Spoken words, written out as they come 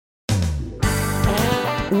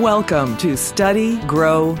Welcome to Study,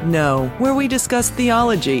 Grow, Know, where we discuss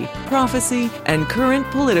theology, prophecy, and current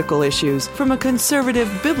political issues from a conservative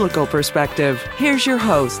biblical perspective. Here's your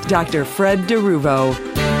host, Dr. Fred DeRuvo.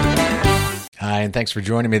 Hi, and thanks for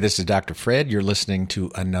joining me. This is Dr. Fred. You're listening to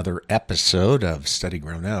another episode of Study,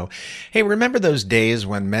 Grow, Know. Hey, remember those days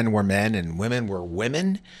when men were men and women were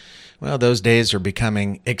women? Well, those days are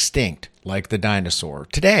becoming extinct, like the dinosaur.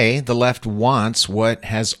 Today, the left wants what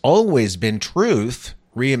has always been truth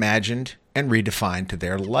reimagined and redefined to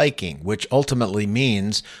their liking, which ultimately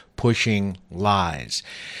means pushing lies.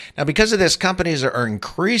 Now, because of this, companies are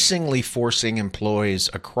increasingly forcing employees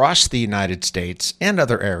across the United States and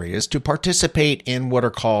other areas to participate in what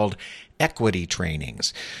are called equity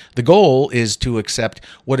trainings. The goal is to accept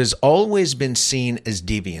what has always been seen as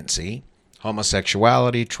deviancy,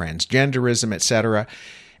 homosexuality, transgenderism, etc.,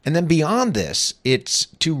 and then beyond this, it's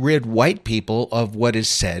to rid white people of what is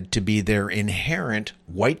said to be their inherent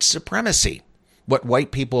white supremacy. What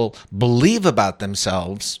white people believe about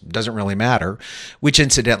themselves doesn't really matter, which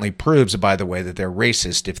incidentally proves, by the way, that they're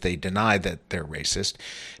racist if they deny that they're racist,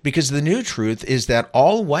 because the new truth is that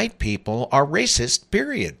all white people are racist,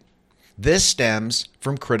 period. This stems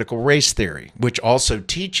from critical race theory, which also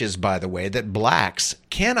teaches, by the way, that blacks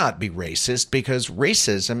cannot be racist because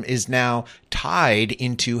racism is now tied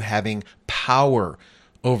into having power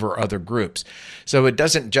over other groups. So it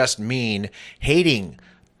doesn't just mean hating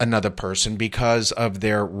another person because of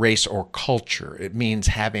their race or culture. It means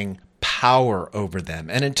having power over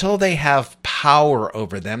them. And until they have power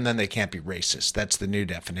over them, then they can't be racist. That's the new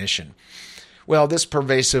definition. Well, this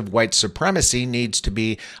pervasive white supremacy needs to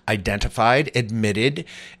be identified, admitted,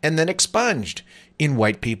 and then expunged in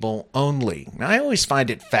white people only. Now, I always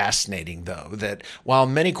find it fascinating, though, that while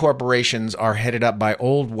many corporations are headed up by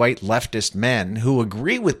old white leftist men who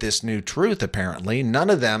agree with this new truth, apparently,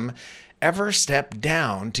 none of them ever step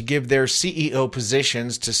down to give their CEO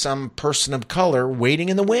positions to some person of color waiting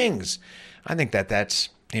in the wings. I think that's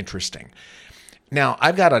interesting. Now,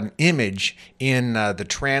 I've got an image in the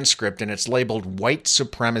transcript, and it's labeled white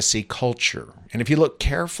supremacy culture. And if you look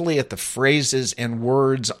carefully at the phrases and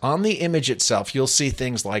words on the image itself, you'll see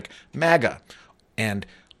things like MAGA and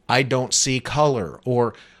I don't see color,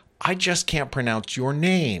 or I just can't pronounce your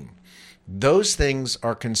name. Those things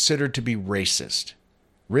are considered to be racist.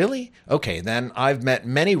 Really? Okay, then I've met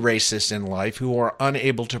many racists in life who are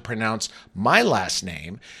unable to pronounce my last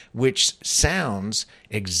name, which sounds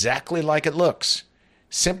exactly like it looks.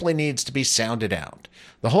 Simply needs to be sounded out.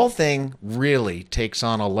 The whole thing really takes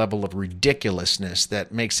on a level of ridiculousness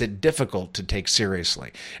that makes it difficult to take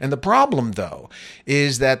seriously. And the problem, though,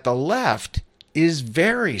 is that the left is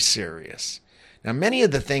very serious. Now, many of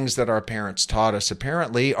the things that our parents taught us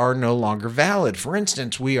apparently are no longer valid. For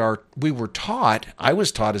instance, I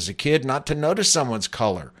was taught as a kid not to notice someone's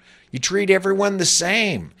color. You treat everyone the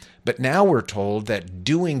same. But now we're told that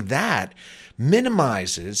doing that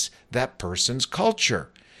minimizes that person's culture.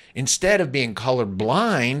 Instead of being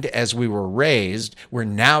colorblind as we were raised, we're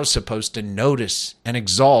now supposed to notice and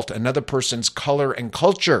exalt another person's color and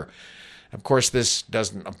culture. Of course, this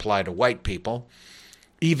doesn't apply to white people.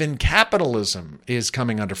 Even capitalism is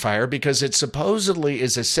coming under fire because it supposedly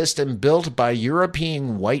is a system built by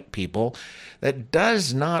European white people that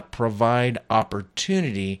does not provide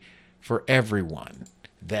opportunity for everyone,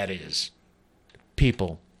 that is,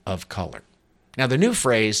 people of color. Now, the new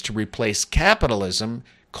phrase to replace capitalism,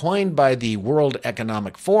 coined by the World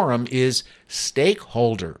Economic Forum, is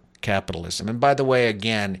stakeholder capitalism. And by the way,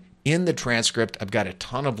 again, in the transcript, I've got a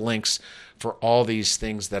ton of links for all these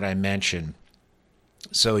things that I mentioned.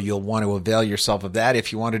 So you'll want to avail yourself of that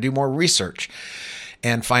if you want to do more research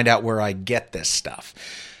and find out where I get this stuff.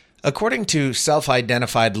 According to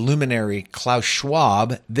self-identified luminary Klaus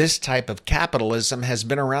Schwab, this type of capitalism has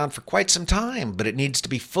been around for quite some time, but it needs to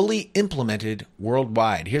be fully implemented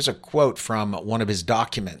worldwide. Here's a quote from one of his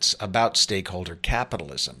documents about stakeholder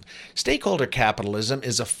capitalism. Stakeholder capitalism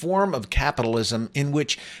is a form of capitalism in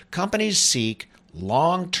which companies seek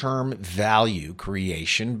long-term value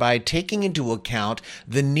creation by taking into account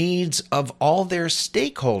the needs of all their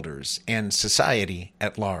stakeholders and society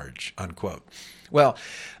at large, unquote. Well,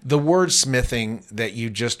 the wordsmithing that you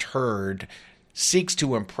just heard seeks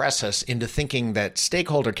to impress us into thinking that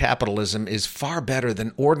stakeholder capitalism is far better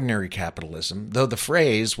than ordinary capitalism, though the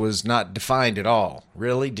phrase was not defined at all.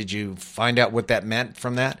 Really? Did you find out what that meant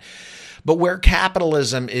from that? But where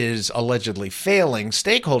capitalism is allegedly failing,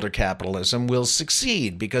 stakeholder capitalism will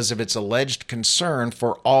succeed because of its alleged concern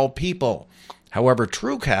for all people. However,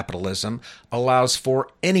 true capitalism allows for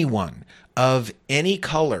anyone of any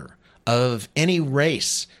color, of any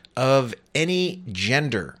race, of any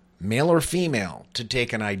gender, male or female, to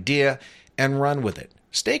take an idea and run with it.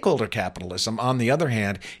 Stakeholder capitalism, on the other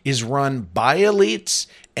hand, is run by elites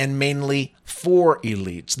and mainly for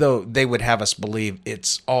elites, though they would have us believe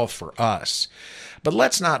it's all for us. But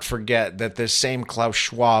let's not forget that this same Klaus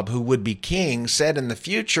Schwab, who would be king, said in the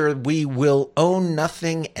future, we will own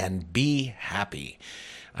nothing and be happy.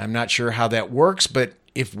 I'm not sure how that works, but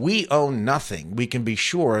if we own nothing, we can be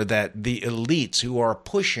sure that the elites who are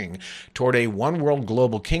pushing toward a one-world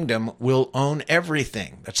global kingdom will own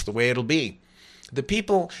everything. That's the way it'll be. The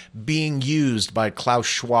people being used by Klaus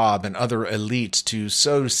Schwab and other elites to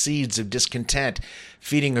sow seeds of discontent,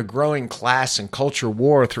 feeding a growing class and culture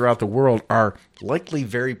war throughout the world, are likely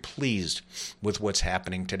very pleased with what's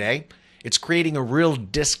happening today. It's creating a real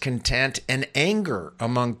discontent and anger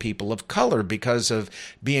among people of color because of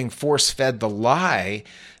being force-fed the lie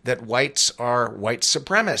that whites are white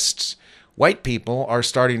supremacists. White people are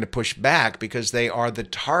starting to push back because they are the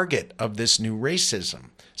target of this new racism.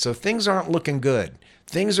 So things aren't looking good.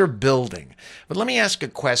 Things are building. But let me ask a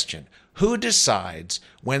question. Who decides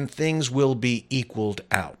when things will be equaled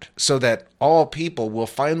out so that all people will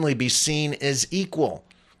finally be seen as equal?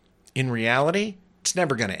 In reality, it's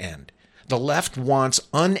never going to end. The left wants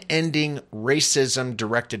unending racism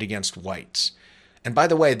directed against whites. And by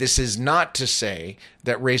the way, this is not to say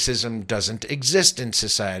that racism doesn't exist in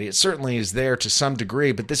society. It certainly is there to some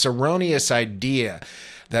degree, but this erroneous idea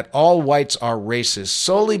that all whites are racist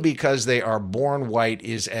solely because they are born white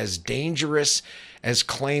is as dangerous as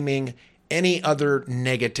claiming any other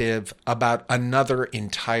negative about another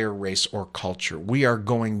entire race or culture. We are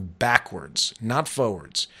going backwards, not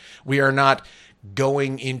forwards. We are not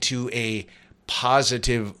going into a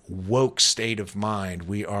positive woke state of mind.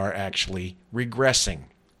 We are actually regressing.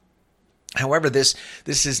 However, this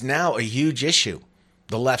is now a huge issue.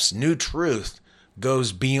 The left's new truth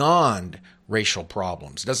goes beyond racial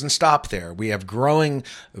problems. It doesn't stop there. We have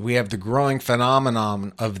the growing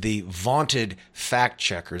phenomenon of the vaunted fact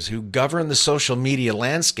checkers who govern the social media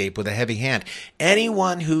landscape with a heavy hand.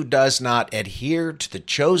 Anyone who does not adhere to the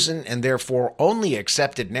chosen and therefore only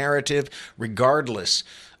accepted narrative, regardless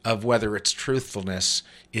of whether its truthfulness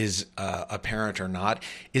is apparent or not,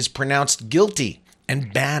 is pronounced guilty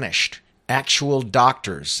and banished. Actual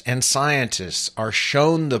doctors and scientists are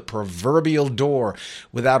shown the proverbial door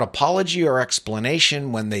without apology or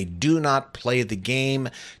explanation when they do not play the game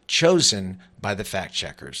chosen by the fact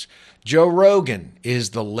checkers. Joe Rogan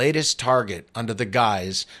is the latest target under the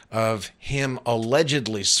guise of him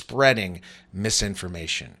allegedly spreading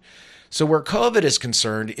misinformation. So where COVID is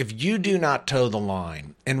concerned, if you do not toe the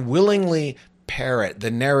line and willingly parrot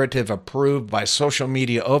the narrative approved by social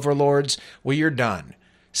media overlords, well, you're done.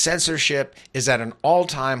 Censorship is at an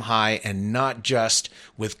all-time high, and not just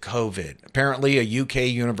with COVID. Apparently, a UK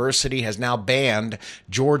university has now banned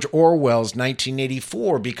George Orwell's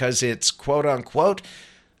 1984 because it's quote-unquote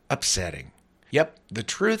upsetting. Yep, the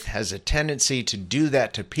truth has a tendency to do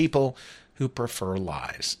that to people who prefer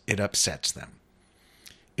lies. It upsets them.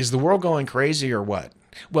 Is the world going crazy or what?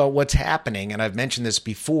 Well, what's happening, and I've mentioned this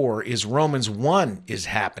before, is Romans 1 is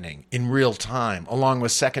happening in real time, along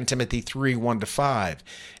with 2 Timothy 3, 1-5,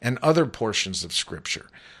 and other portions of Scripture.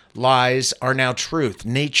 Lies are now truth.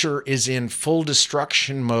 Nature is in full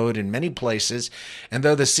destruction mode in many places, and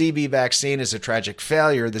though the CB vaccine is a tragic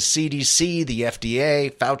failure, the CDC, the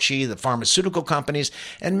FDA, Fauci, the pharmaceutical companies,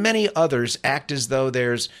 and many others act as though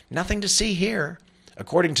there's nothing to see here.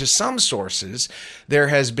 According to some sources, there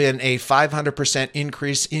has been a 500%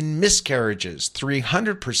 increase in miscarriages,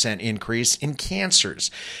 300% increase in cancers,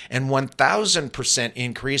 and 1,000%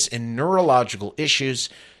 increase in neurological issues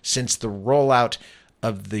since the rollout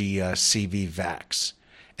of the CV Vax.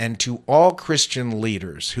 And to all Christian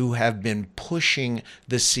leaders who have been pushing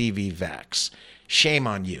the CV Vax, shame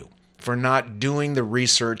on you for not doing the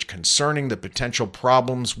research concerning the potential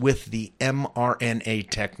problems with the mRNA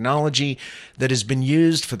technology that has been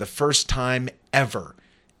used for the first time ever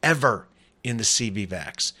in the CV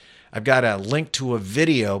Vax. I've got a link to a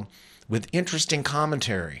video with interesting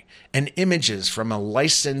commentary and images from a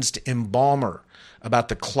licensed embalmer about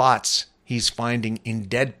the clots he's finding in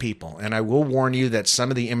dead people. And I will warn you that some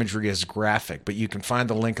of the imagery is graphic, but you can find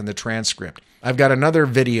the link in the transcript. I've got another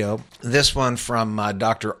video, this one from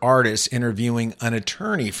Dr. Ardis interviewing an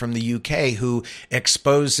attorney from the UK who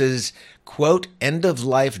exposes, quote,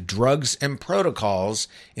 end-of-life drugs and protocols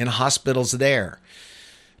in hospitals there.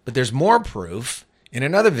 But there's more proof in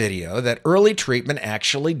another video that early treatment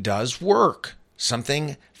actually does work,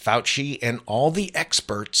 something Fauci and all the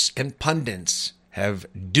experts and pundits have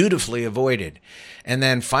dutifully avoided. And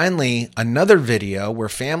then finally, another video where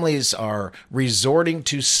families are resorting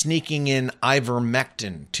to sneaking in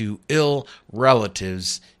ivermectin to ill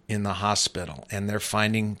relatives in the hospital, and they're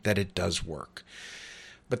finding that it does work.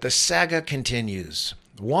 But the saga continues.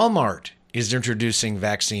 Walmart is introducing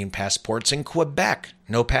vaccine passports in Quebec.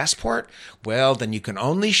 No passport? Well, then you can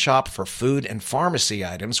only shop for food and pharmacy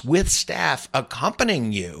items with staff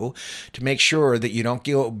accompanying you to make sure that you don't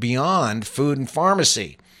go beyond food and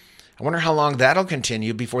pharmacy. I wonder how long that'll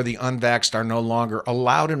continue before the unvaxxed are no longer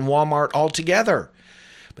allowed in Walmart altogether.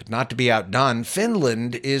 But not to be outdone,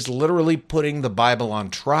 Finland is literally putting the Bible on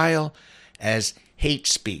trial as hate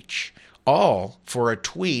speech, all for a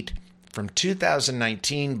tweet from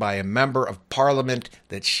 2019 by a member of parliament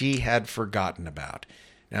that she had forgotten about.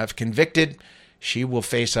 Now, if convicted, she will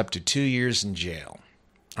face up to 2 years in jail.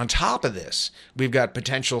 On top of this, we've got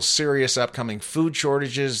potential serious upcoming food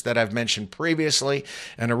shortages that I've mentioned previously,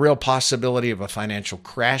 and a real possibility of a financial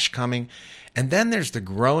crash coming. And then there's the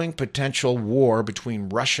growing potential war between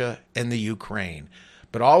Russia and the Ukraine.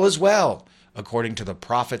 But all is well, according to the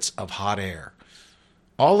prophets of hot air.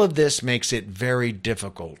 All of this makes it very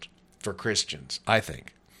difficult for Christians, I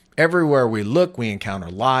think. Everywhere we look, we encounter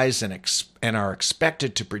lies and are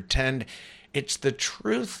expected to pretend it's the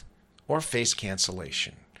truth or face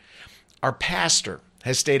cancellation. Our pastor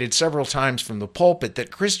has stated several times from the pulpit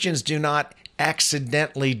that Christians do not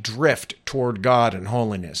accidentally drift toward God and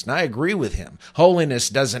holiness. And I agree with him. Holiness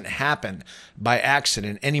doesn't happen by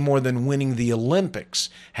accident any more than winning the Olympics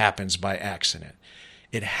happens by accident.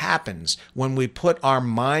 It happens when we put our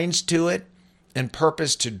minds to it and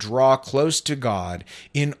purpose to draw close to God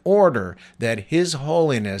in order that His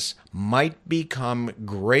holiness might become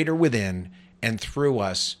greater within and through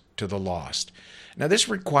us to the lost. Now, this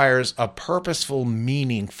requires a purposeful,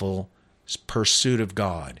 meaningful pursuit of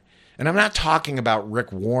God. And I'm not talking about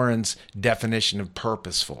Rick Warren's definition of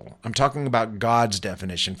purposeful. I'm talking about God's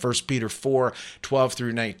definition, 1 Peter 4:12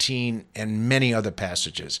 through 19, and many other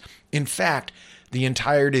passages. In fact, the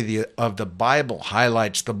entirety of the Bible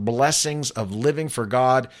highlights the blessings of living for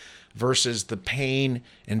God versus the pain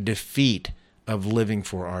and defeat of living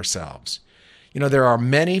for ourselves. You know, there are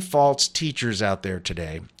many false teachers out there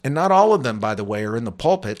today, and not all of them, by the way, are in the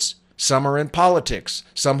pulpits. Some are in politics.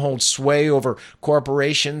 Some hold sway over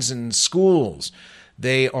corporations and schools.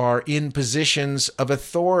 They are in positions of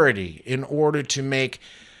authority in order to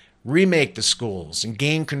remake the schools and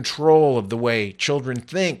gain control of the way children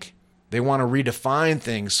think. They want to redefine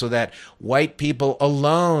things so that white people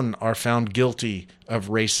alone are found guilty of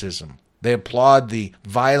racism. They applaud the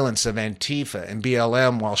violence of Antifa and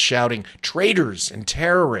BLM while shouting traitors and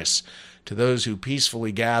terrorists to those who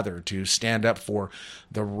peacefully gather to stand up for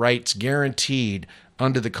the rights guaranteed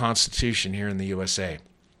under the Constitution here in the USA.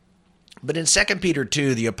 But in 2 Peter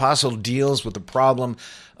 2, the apostle deals with the problem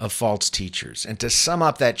of false teachers. And to sum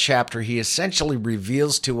up that chapter, he essentially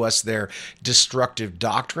reveals to us their destructive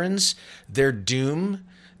doctrines, their doom,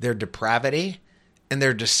 their depravity, and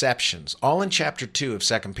their deceptions, all in chapter 2 of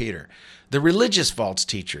 2 Peter. The religious false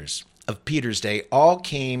teachers of Peter's day all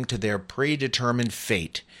came to their predetermined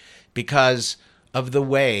fate because of the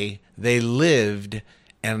way they lived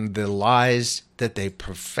and the lies that they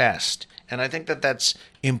professed. And I think that that's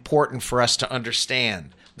important for us to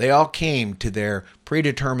understand. They all came to their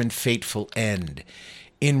predetermined fateful end.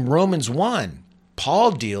 In Romans 1,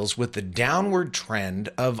 Paul deals with the downward trend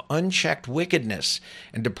of unchecked wickedness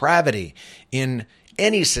and depravity in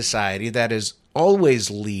any society that is always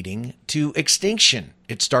leading to extinction.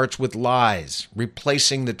 It starts with lies,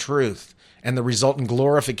 replacing the truth, and the resultant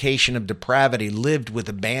glorification of depravity lived with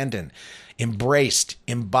abandon, embraced,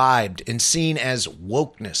 imbibed, and seen as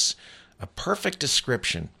wokeness. A perfect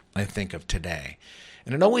description, I think, of today.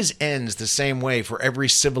 And it always ends the same way for every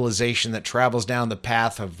civilization that travels down the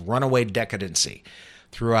path of runaway decadency.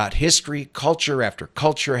 Throughout history, culture after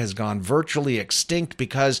culture has gone virtually extinct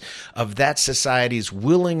because of that society's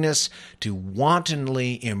willingness to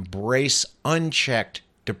wantonly embrace unchecked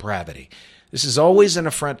depravity. This is always an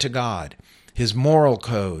affront to God, His moral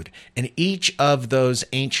code, and each of those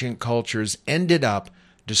ancient cultures ended up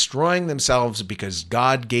destroying themselves because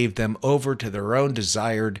God gave them over to their own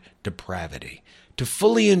desired depravity, to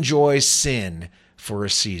fully enjoy sin for a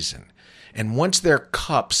season. And once their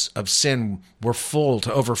cups of sin were full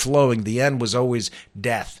to overflowing, the end was always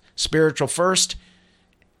death. Spiritual first,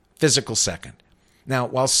 physical second. Now,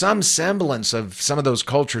 while some semblance of some of those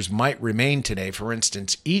cultures might remain today, for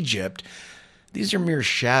instance, Egypt, these are mere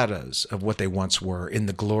shadows of what they once were in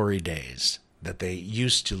the glory days that they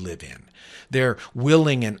used to live in. Their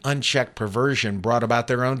willing and unchecked perversion brought about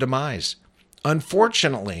their own demise.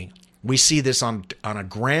 Unfortunately, We see this on a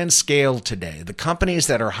grand scale today. The companies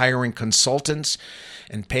that are hiring consultants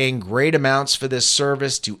and paying great amounts for this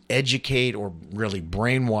service to educate or really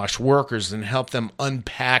brainwash workers and help them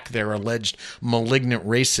unpack their alleged malignant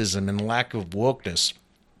racism and lack of wokeness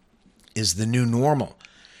is the new normal.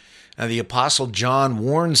 Now, the Apostle John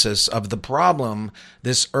warns us of the problem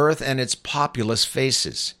this earth and its populace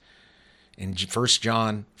faces. In 1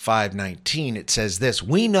 John 5:19, it says this,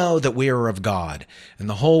 "We know that we are of God, and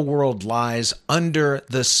the whole world lies under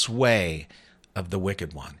the sway of the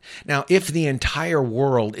wicked one." Now, if the entire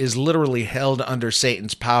world is literally held under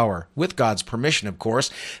Satan's power, with God's permission, of course,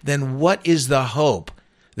 then what is the hope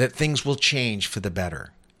that things will change for the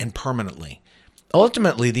better and permanently?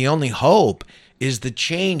 Ultimately, the only hope is the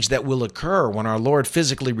change that will occur when our Lord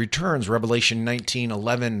physically returns, Revelation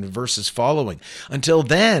 19:11 verses following. Until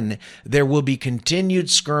then, there will be continued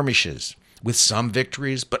skirmishes with some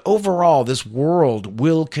victories, but overall, this world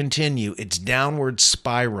will continue its downward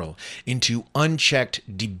spiral into unchecked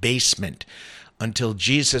debasement until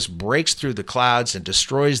Jesus breaks through the clouds and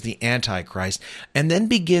destroys the Antichrist, and then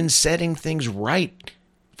begins setting things right.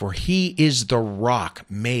 For he is the rock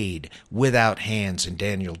made without hands in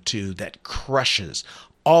Daniel 2 that crushes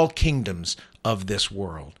all kingdoms of this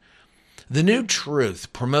world. The new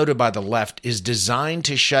truth promoted by the left is designed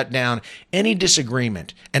to shut down any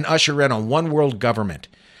disagreement and usher in a one-world government.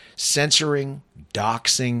 Censoring,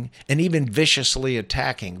 doxing, and even viciously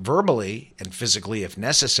attacking, verbally and physically if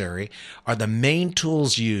necessary, are the main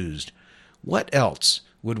tools used. What else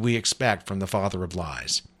would we expect from the father of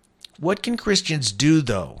lies? What can Christians do,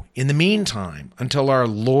 though, in the meantime, until our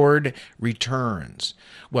Lord returns?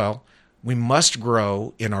 Well, we must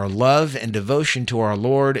grow in our love and devotion to our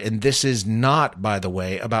Lord, and this is not, by the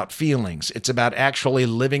way, about feelings. It's about actually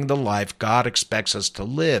living the life God expects us to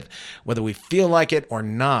live, whether we feel like it or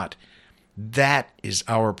not. That is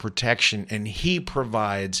our protection, and He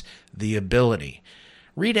provides the ability.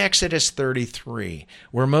 Read Exodus 33,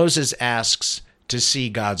 where Moses asks to see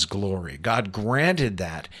God's glory. God granted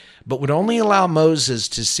that, but would only allow Moses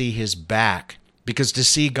to see his back, because to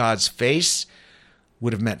see God's face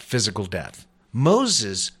would have meant physical death.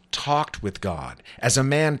 Moses talked with God as a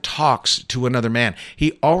man talks to another man.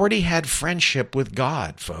 He already had friendship with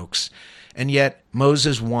God, folks, and yet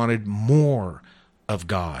Moses wanted more of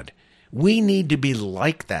God. We need to be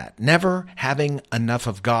like that, never having enough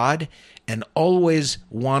of God and always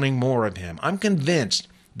wanting more of Him. I'm convinced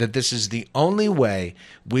that this is the only way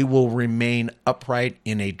we will remain upright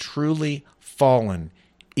in a truly fallen,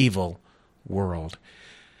 evil world.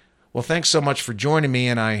 Well, thanks so much for joining me,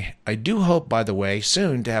 and I do hope, by the way,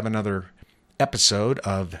 soon to have another episode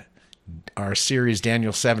of our series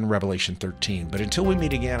Daniel 7, Revelation 13. But until we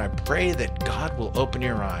meet again, I pray that God will open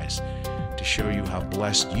your eyes to show you how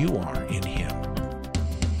blessed you are in Him.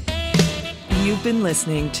 You've been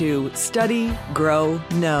listening to Study, Grow,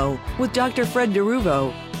 Know with Dr. Fred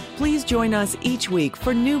DeRuvo. Please join us each week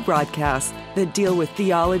for new broadcasts that deal with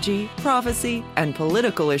theology, prophecy, and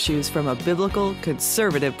political issues from a biblical,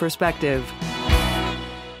 conservative perspective.